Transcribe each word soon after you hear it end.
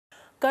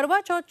करवा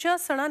चौथच्या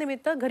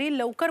सणानिमित्त घरी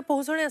लवकर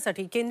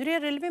पोहोचण्यासाठी केंद्रीय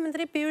रेल्वे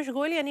मंत्री पियुष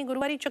गोयल यांनी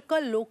गुरुवारी चक्क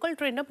लोकल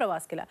ट्रेनने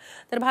प्रवास केला।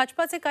 तर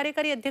भाजपाचे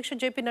कार्यकारी अध्यक्ष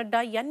जे.पी.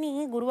 नड्डा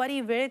यांनीही गुरुवारी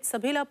वेळेत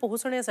सभेला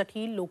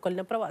पोहोचण्यासाठी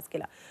लोकलने प्रवास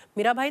केला।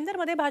 मीरा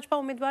भाईंदरमध्ये भाजपा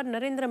उमेदवार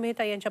नरेंद्र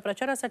मेहता यांच्या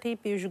प्रचारासाठी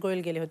पियुष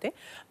गोयल गेले होते।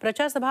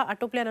 प्रचार सभा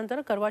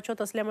आटोपल्यानंतर करवा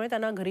चौथ असल्यामुळे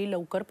त्यांना घरी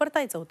लवकर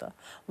परतायचं होतं।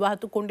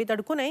 वाहतूक कोंडीत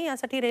अडकू नये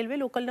यासाठी रेल्वे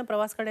लोकलने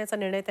प्रवास करण्याचा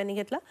निर्णय त्यांनी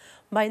घेतला।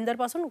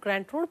 भाईंदरपासून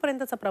ग्रँट रोड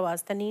पर्यंतचा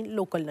प्रवास त्यांनी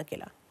लोकलने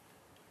केला।